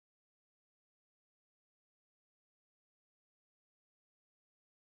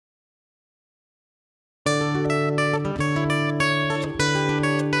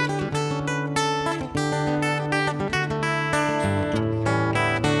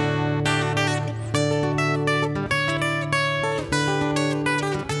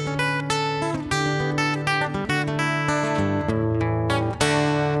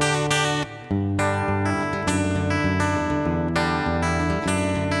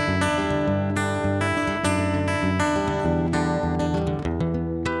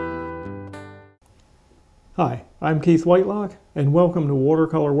Hi, I'm Keith Whitelock, and welcome to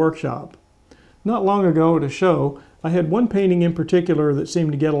Watercolor Workshop. Not long ago at a show, I had one painting in particular that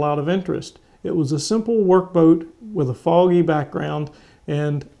seemed to get a lot of interest. It was a simple workboat with a foggy background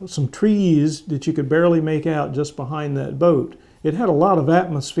and some trees that you could barely make out just behind that boat. It had a lot of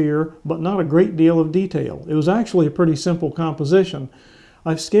atmosphere, but not a great deal of detail. It was actually a pretty simple composition.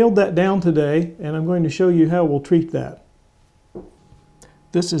 I've scaled that down today, and I'm going to show you how we'll treat that.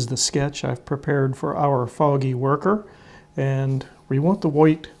 This is the sketch I've prepared for our Foggy worker, and we want the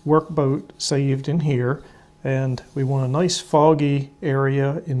white workboat saved in here, and we want a nice foggy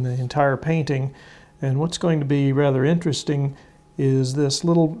area in the entire painting. And what's going to be rather interesting is this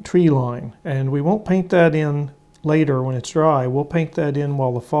little tree line, and we won't paint that in later when it's dry. We'll paint that in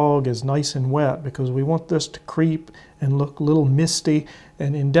while the fog is nice and wet because we want this to creep and look a little misty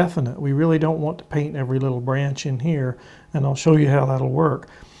and indefinite. We really don't want to paint every little branch in here, and I'll show you how that'll work.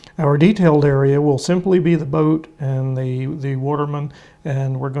 Our detailed area will simply be the boat and the waterman,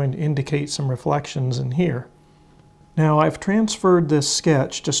 and we're going to indicate some reflections in here. Now I've transferred this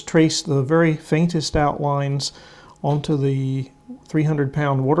sketch, just traced the very faintest outlines onto the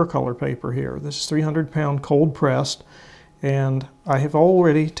 300-pound watercolor paper here. This is 300-pound cold pressed, and I have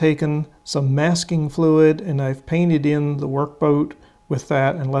already taken some masking fluid and I've painted in the workboat with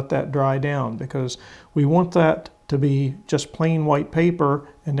that and let that dry down because we want that to be just plain white paper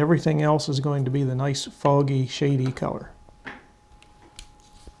and everything else is going to be the nice foggy shady color.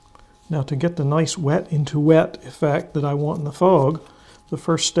 Now to get the nice wet into wet effect that I want in the fog, the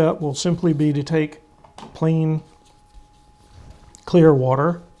first step will simply be to take plain clear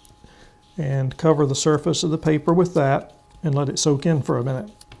water and cover the surface of the paper with that and let it soak in for a minute.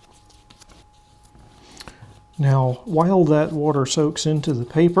 Now while that water soaks into the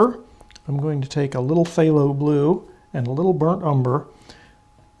paper, I'm going to take a little phthalo blue and a little burnt umber,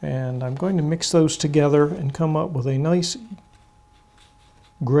 and I'm going to mix those together and come up with a nice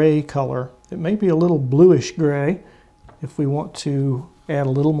gray color. It may be a little bluish gray. If we want to add a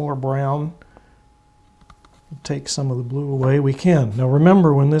little more brown, take some of the blue away, we can. Now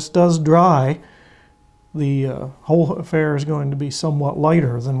remember, when this does dry, the whole affair is going to be somewhat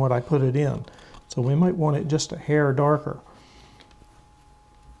lighter than what I put it in. So we might want it just a hair darker.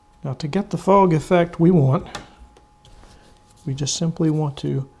 Now to get the fog effect we want, we just simply want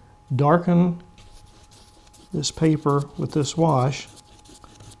to darken this paper with this wash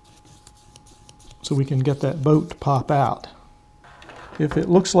so we can get that boat to pop out. If it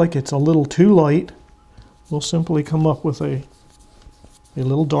looks like it's a little too light, we'll simply come up with a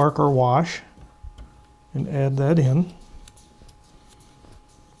little darker wash and add that in.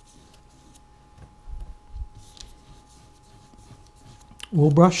 We'll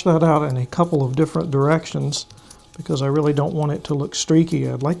brush that out in a couple of different directions because I really don't want it to look streaky.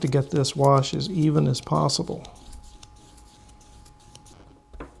 I'd like to get this wash as even as possible.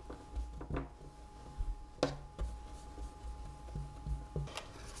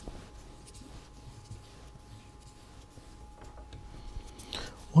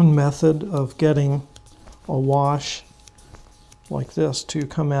 One method of getting a wash like this to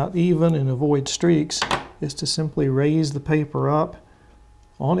come out even and avoid streaks is to simply raise the paper up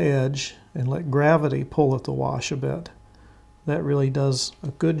on edge and let gravity pull at the wash a bit. That really does a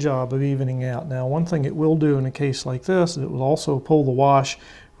good job of evening out. Now one thing it will do in a case like this, it will also pull the wash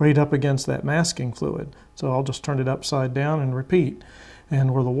right up against that masking fluid. So I'll just turn it upside down and repeat.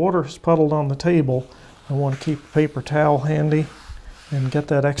 And where the water is puddled on the table, I want to keep a paper towel handy and get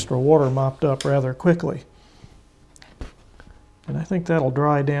that extra water mopped up rather quickly. And I think that'll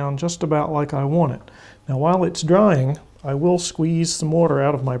dry down just about like I want it. Now while it's drying, I will squeeze some water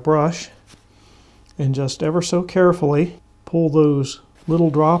out of my brush and just ever so carefully pull those little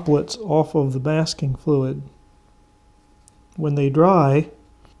droplets off of the masking fluid. When they dry,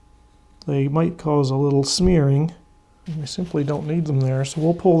 they might cause a little smearing. We simply don't need them there, so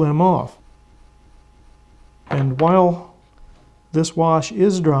we'll pull them off. And while this wash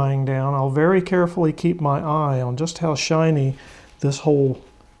is drying down, I'll very carefully keep my eye on just how shiny this whole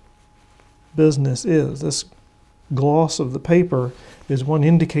business is. This gloss of the paper is one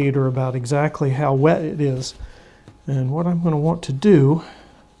indicator about exactly how wet it is. And what I'm going to want to do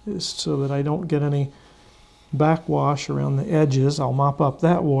is, so that I don't get any backwash around the edges, I'll mop up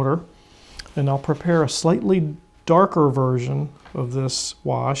that water and I'll prepare a slightly darker version of this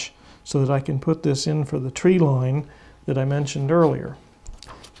wash so that I can put this in for the tree line that I mentioned earlier.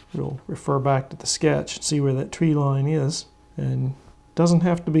 We'll refer back to the sketch and see where that tree line is. And it doesn't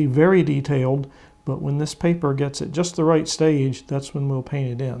have to be very detailed, but when this paper gets at just the right stage, that's when we'll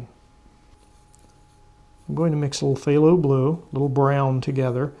paint it in. I'm going to mix a little phthalo blue, a little brown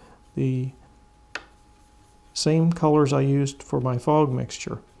together. The same colors I used for my fog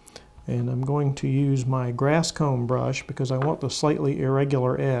mixture. And I'm going to use my grass comb brush because I want the slightly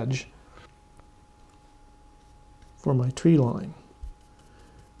irregular edge for my tree line.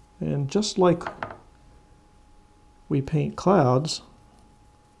 And just like we paint clouds,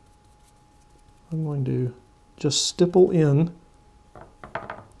 I'm going to just stipple in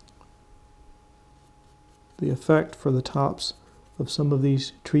the effect for the tops of some of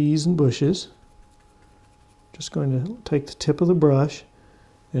these trees and bushes. Just going to take the tip of the brush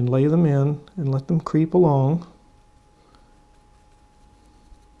and lay them in and let them creep along.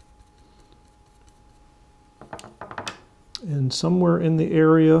 And somewhere in the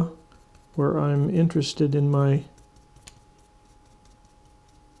area where I'm interested in my,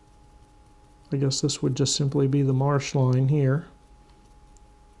 I guess this would just simply be the marsh line here,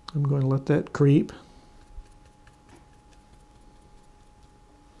 I'm going to let that creep.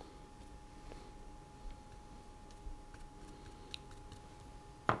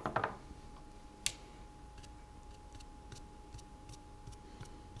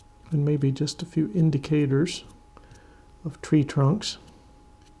 And maybe just a few indicators of tree trunks.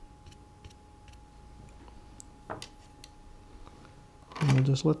 And we'll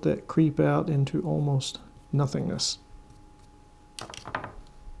just let that creep out into almost nothingness.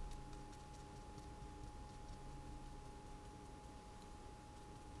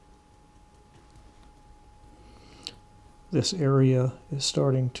 This area is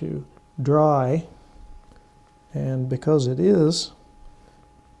starting to dry, and because it is,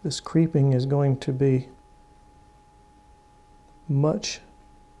 this creeping is going to be much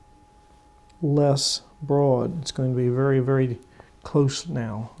less broad. It's going to be very, very close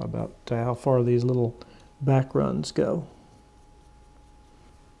now about how far these little back runs go.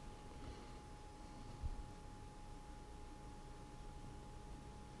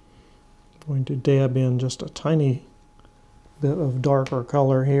 I'm going to dab in just a tiny bit of darker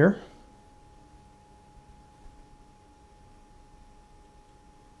color here.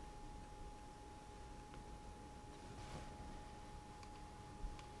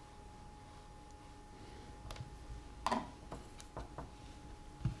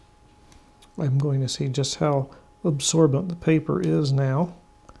 I'm going to see just how absorbent the paper is now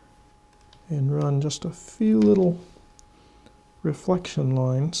and run just a few little reflection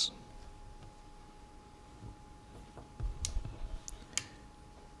lines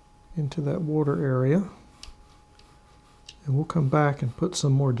into that water area, and we'll come back and put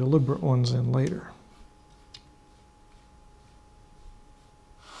some more deliberate ones in later.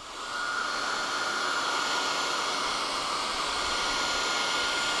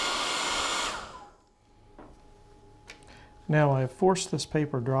 Now I've forced this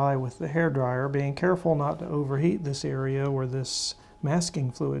paper dry with the hairdryer, being careful not to overheat this area where this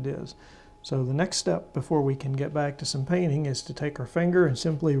masking fluid is. So the next step before we can get back to some painting is to take our finger and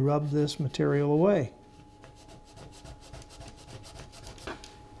simply rub this material away.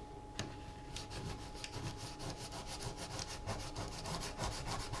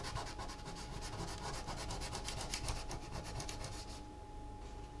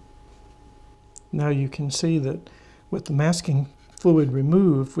 Now you can see that with the masking fluid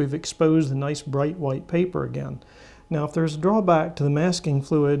removed, we've exposed the nice bright white paper again. Now if there's a drawback to the masking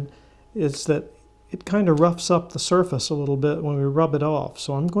fluid, it's that it kind of roughs up the surface a little bit when we rub it off.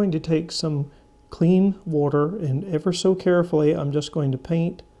 So I'm going to take some clean water and ever so carefully I'm just going to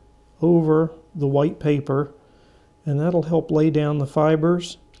paint over the white paper, and that'll help lay down the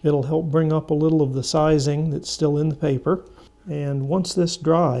fibers. It'll help bring up a little of the sizing that's still in the paper. And once this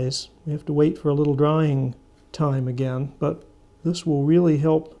dries, we have to wait for a little drying time again, but this will really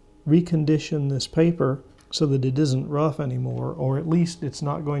help recondition this paper so that it isn't rough anymore, or at least it's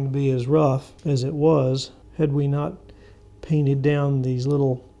not going to be as rough as it was had we not painted down these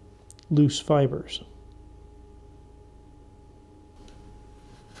little loose fibers.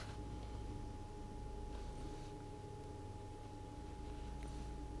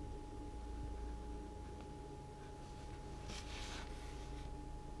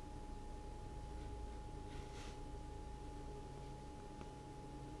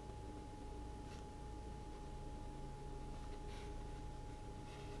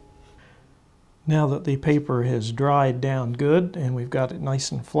 Now that the paper has dried down good and we've got it nice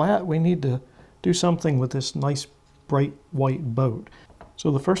and flat, we need to do something with this nice bright white boat.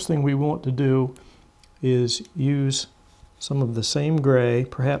 So the first thing we want to do is use some of the same gray,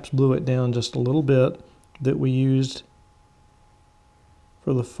 perhaps blue it down just a little bit, that we used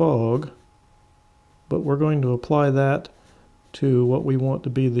for the fog, but we're going to apply that to what we want to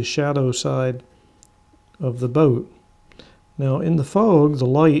be the shadow side of the boat. Now in the fog, the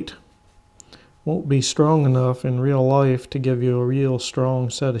light won't be strong enough in real life to give you a real strong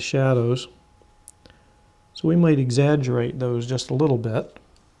set of shadows. So we might exaggerate those just a little bit.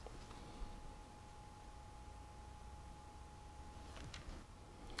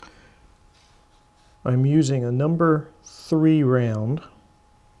 I'm using a number 3 round.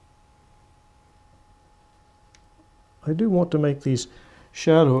 I do want to make these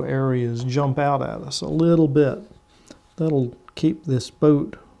shadow areas jump out at us a little bit. That'll keep this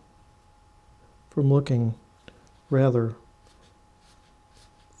boat from looking rather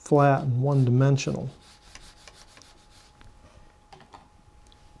flat and one-dimensional.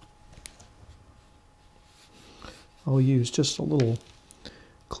 I'll use just a little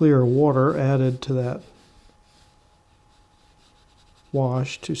clear water added to that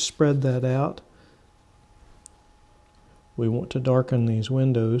wash to spread that out. We want to darken these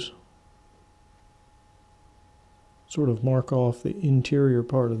windows, sort of mark off the interior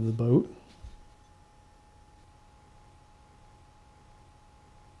part of the boat.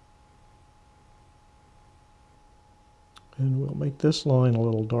 And we'll make this line a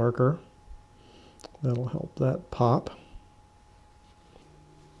little darker. That'll help that pop.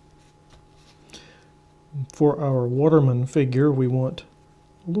 For our waterman figure, we want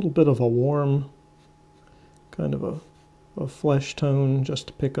a little bit of a warm, kind of a flesh tone just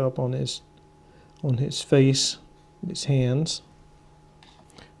to pick up on his face and his hands.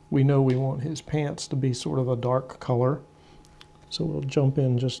 We know we want his pants to be sort of a dark color, so we'll jump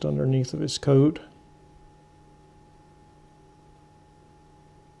in just underneath of his coat.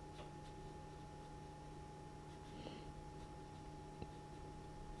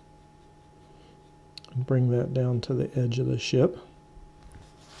 And bring that down to the edge of the ship.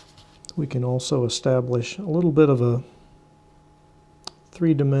 We can also establish a little bit of a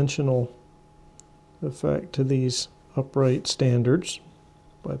three-dimensional effect to these upright standards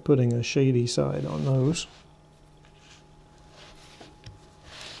by putting a shady side on those.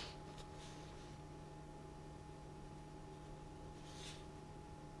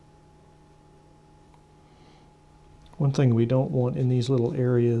 One thing we don't want in these little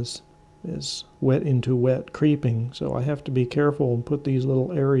areas is wet into wet creeping, so I have to be careful and put these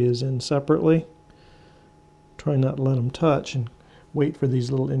little areas in separately. Try not to let them touch and wait for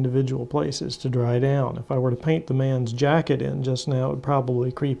these little individual places to dry down. If I were to paint the man's jacket in just now, it would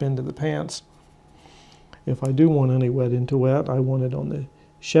probably creep into the pants. If I do want any wet into wet, I want it on the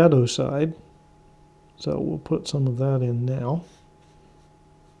shadow side, so we'll put some of that in now.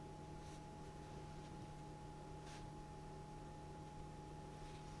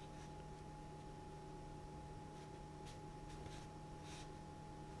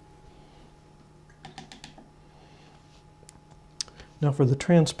 Now for the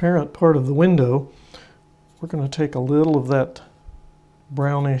transparent part of the window, we're going to take a little of that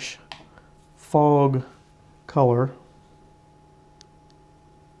brownish fog color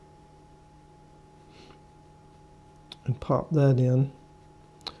and pop that in.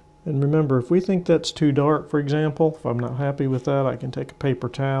 And remember, if we think that's too dark, for example, if I'm not happy with that, I can take a paper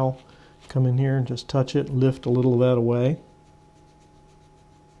towel, come in here and just touch it, lift a little of that away.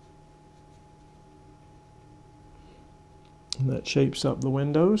 And that shapes up the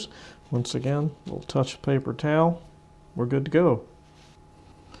windows. Once again, we'll touch a paper towel. We're good to go.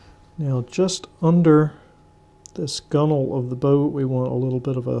 Now just under this gunnel of the boat, we want a little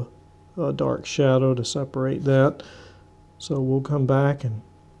bit of a dark shadow to separate that. So we'll come back and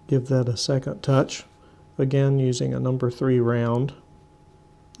give that a second touch. Again, using a number 3 round.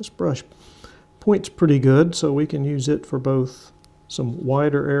 This brush points pretty good, so we can use it for both some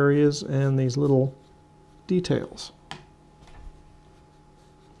wider areas and these little details.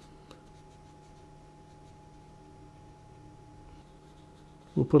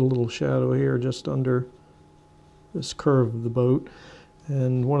 We'll put a little shadow here just under this curve of the boat.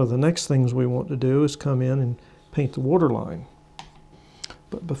 And one of the next things we want to do is come in and paint the waterline.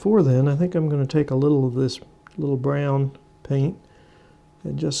 But before then, I think I'm going to take a little of this little brown paint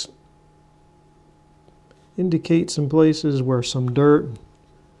and just indicate some places where some dirt,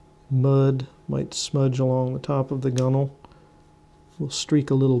 mud might smudge along the top of the gunnel. We'll streak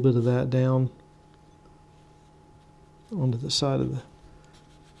a little bit of that down onto the side of the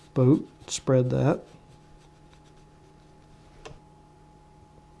boat, spread that.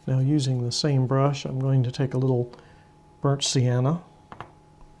 Now using the same brush, I'm going to take a little burnt sienna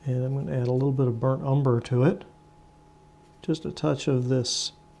and I'm going to add a little bit of burnt umber to it. Just a touch of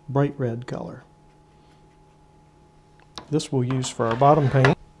this bright red color. This we'll use for our bottom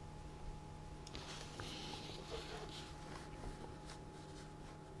paint.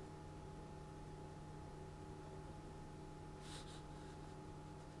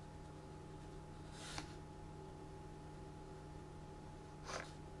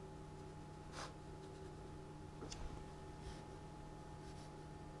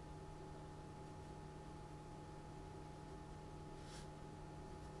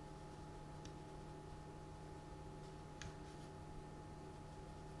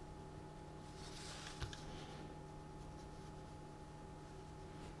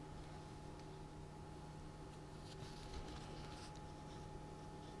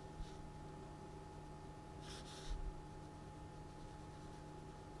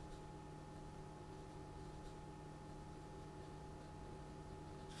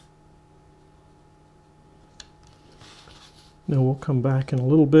 Now we'll come back in a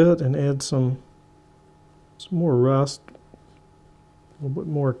little bit and add some more rust, a little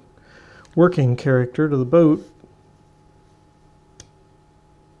bit more working character to the boat.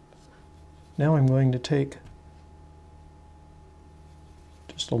 Now I'm going to take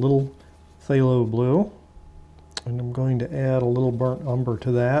just a little phthalo blue, and I'm going to add a little burnt umber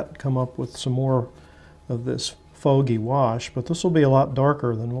to that, come up with some more of this foggy wash, but this will be a lot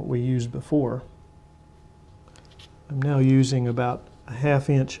darker than what we used before. I'm now using about a 1/2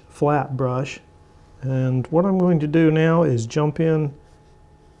 inch flat brush, and what I'm going to do now is jump in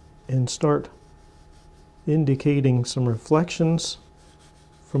and start indicating some reflections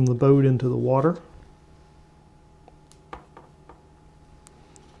from the boat into the water.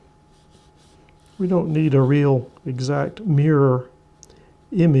 We don't need a real exact mirror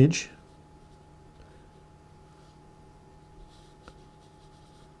image,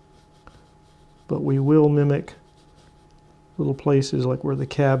 but we will mimic little places like where the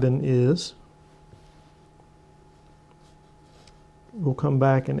cabin is. We'll come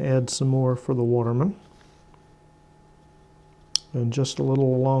back and add some more for the waterman, and just a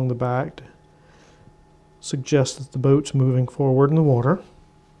little along the back to suggest that the boat's moving forward in the water.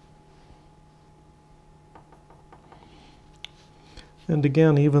 And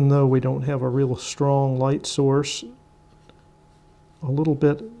again, even though we don't have a real strong light source, a little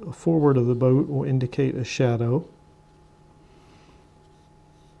bit forward of the boat will indicate a shadow.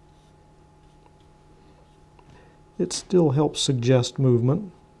 It still helps suggest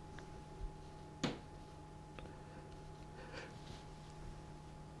movement.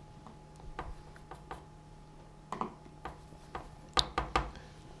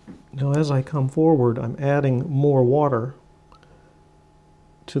 Now as I come forward, I'm adding more water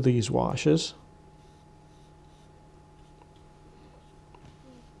to these washes.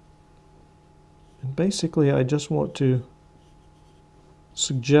 And basically I just want to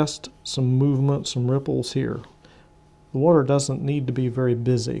suggest some movement, some ripples here. The water doesn't need to be very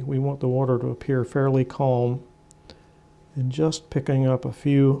busy. We want the water to appear fairly calm, and just picking up a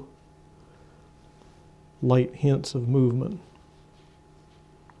few light hints of movement.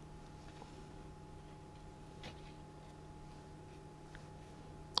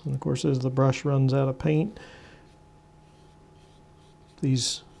 And of course, as the brush runs out of paint,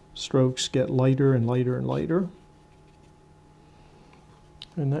 these strokes get lighter and lighter and lighter.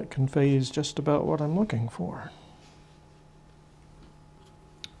 And that conveys just about what I'm looking for.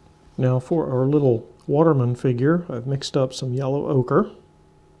 Now for our little waterman figure, I've mixed up some yellow ochre.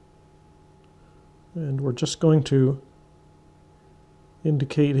 And we're just going to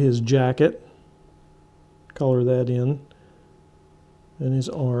indicate his jacket, color that in, and his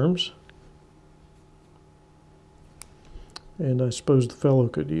arms. And I suppose the fellow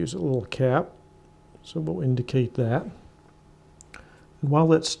could use a little cap, so we'll indicate that. And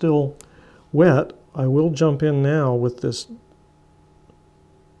while it's still wet, I will jump in now with this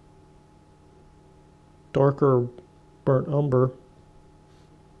darker burnt umber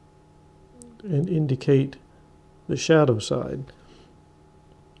and indicate the shadow side.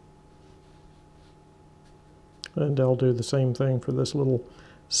 And I'll do the same thing for this little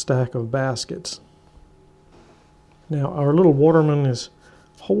stack of baskets. Now our little waterman is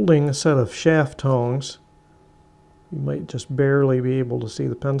holding a set of shaft tongs. You might just barely be able to see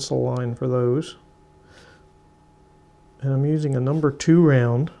the pencil line for those. And I'm using a number 2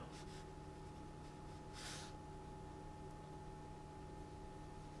 round.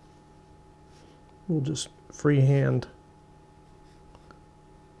 We'll just freehand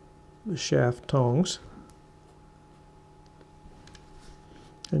the shaft tongs.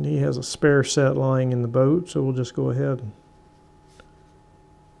 And he has a spare set lying in the boat, so we'll just go ahead and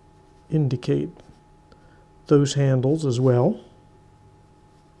indicate those handles as well.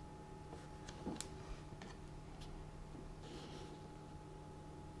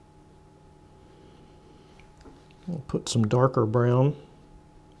 We'll put some darker brown,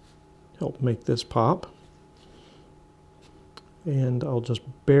 help make this pop. And I'll just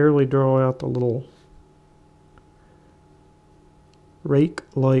barely draw out the little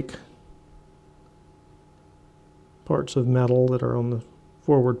rake-like parts of metal that are on the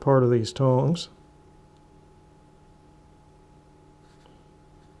forward part of these tongs.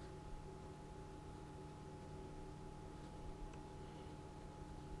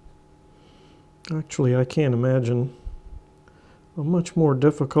 Actually, I can't imagine a much more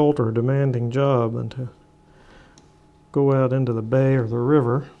difficult or demanding job than to go out into the bay or the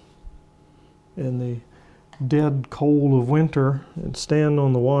river in the dead cold of winter and stand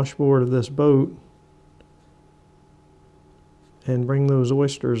on the washboard of this boat and bring those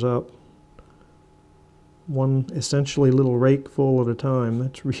oysters up one essentially little rake full at a time.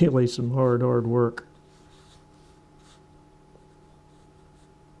 That's really some hard work.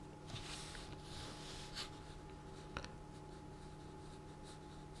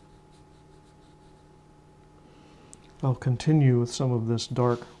 I'll continue with some of this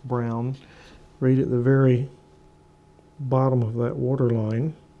dark brown right at the very bottom of that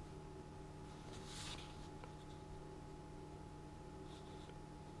waterline.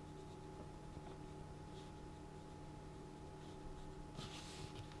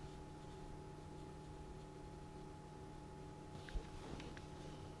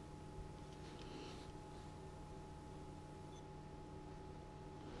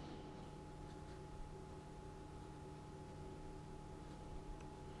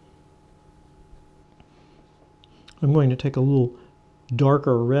 I'm going to take a little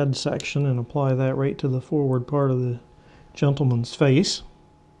darker red section and apply that right to the forward part of the gentleman's face.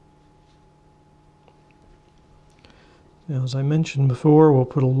 Now, as I mentioned before, we'll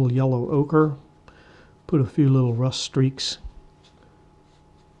put a little yellow ochre, put a few little rust streaks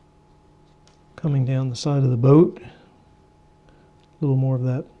coming down the side of the boat. A little more of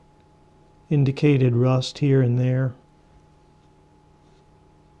that indicated rust here and there.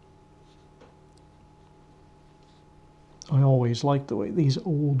 I always like the way these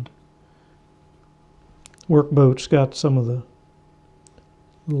old workboats got some of the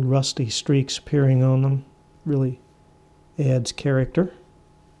little rusty streaks appearing on them. Really adds character.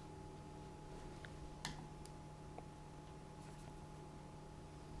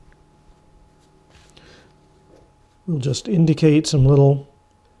 We'll just indicate some little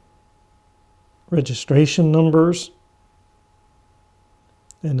registration numbers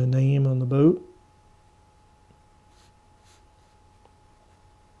and a name on the boat.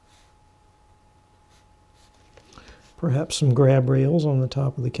 Perhaps some grab rails on the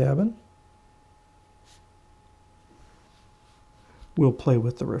top of the cabin. We'll play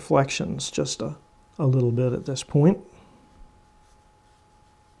with the reflections just a little bit at this point.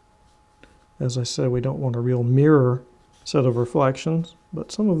 As I said, we don't want a real mirror set of reflections,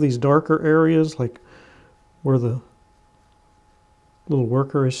 but some of these darker areas, like where the little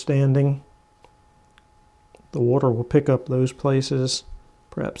worker is standing, the water will pick up those places,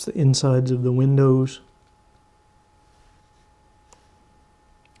 perhaps the insides of the windows.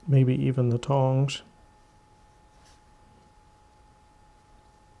 Maybe even the tongs.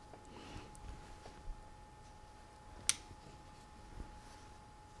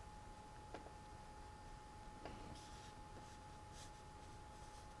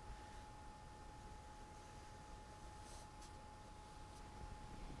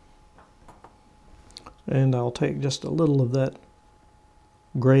 And I'll take just a little of that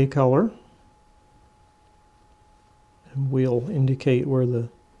gray color, and we'll indicate where the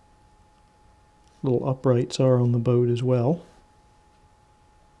little uprights are on the boat as well.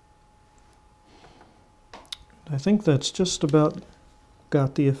 I think that's just about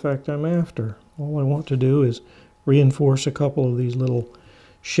got the effect I'm after. All I want to do is reinforce a couple of these little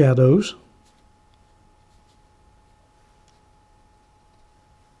shadows.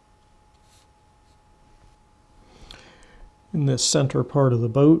 In this center part of the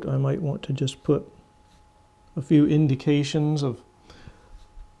boat, I might want to just put a few indications of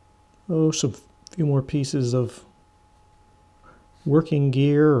some few more pieces of working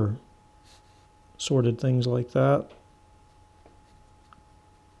gear or sorted things like that.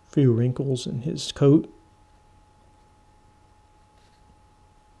 A few wrinkles in his coat.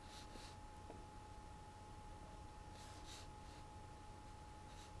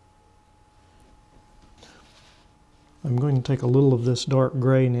 I'm going to take a little of this dark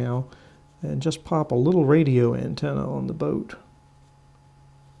gray now and just pop a little radio antenna on the boat.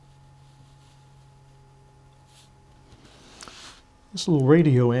 This little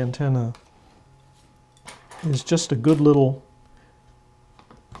radio antenna is just a good little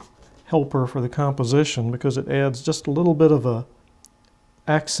helper for the composition because it adds just a little bit of a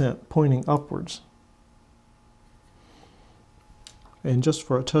accent pointing upwards. And just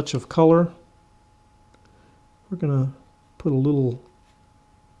for a touch of color, we're going to put a little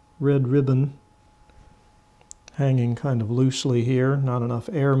red ribbon hanging kind of loosely here, not enough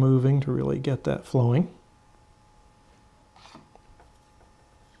air moving to really get that flowing.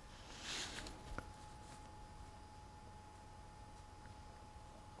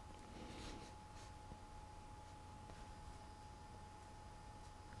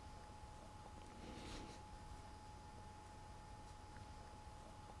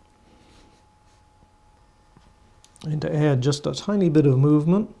 And to add just a tiny bit of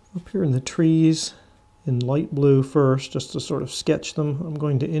movement up here in the trees in light blue first, just to sort of sketch them, I'm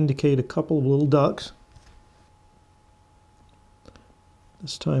going to indicate a couple of little ducks.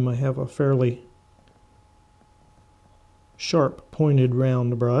 This time I have a fairly sharp pointed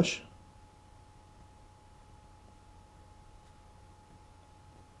round brush.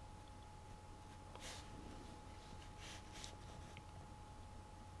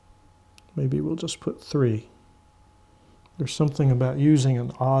 Maybe we'll just put 3. There's something about using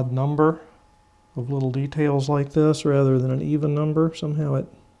an odd number of little details like this rather than an even number. Somehow it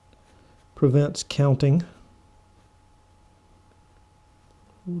prevents counting.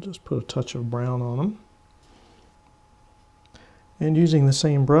 We'll just put a touch of brown on them. And using the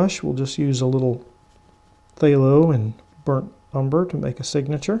same brush, we'll just use a little phthalo and burnt umber to make a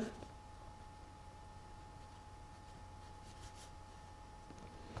signature.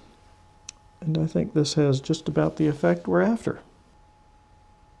 And I think this has just about the effect we're after.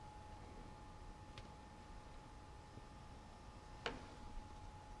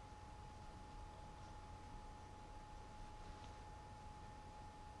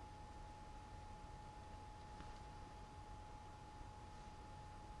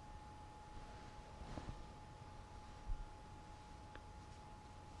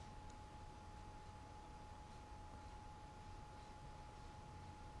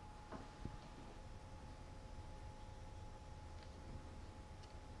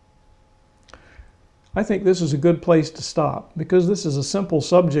 I think this is a good place to stop. Because this is a simple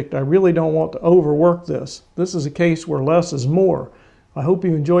subject, I really don't want to overwork this. This is a case where less is more. I hope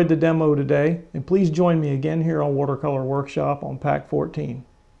you enjoyed the demo today, and please join me again here on Watercolor Workshop on Pack 14.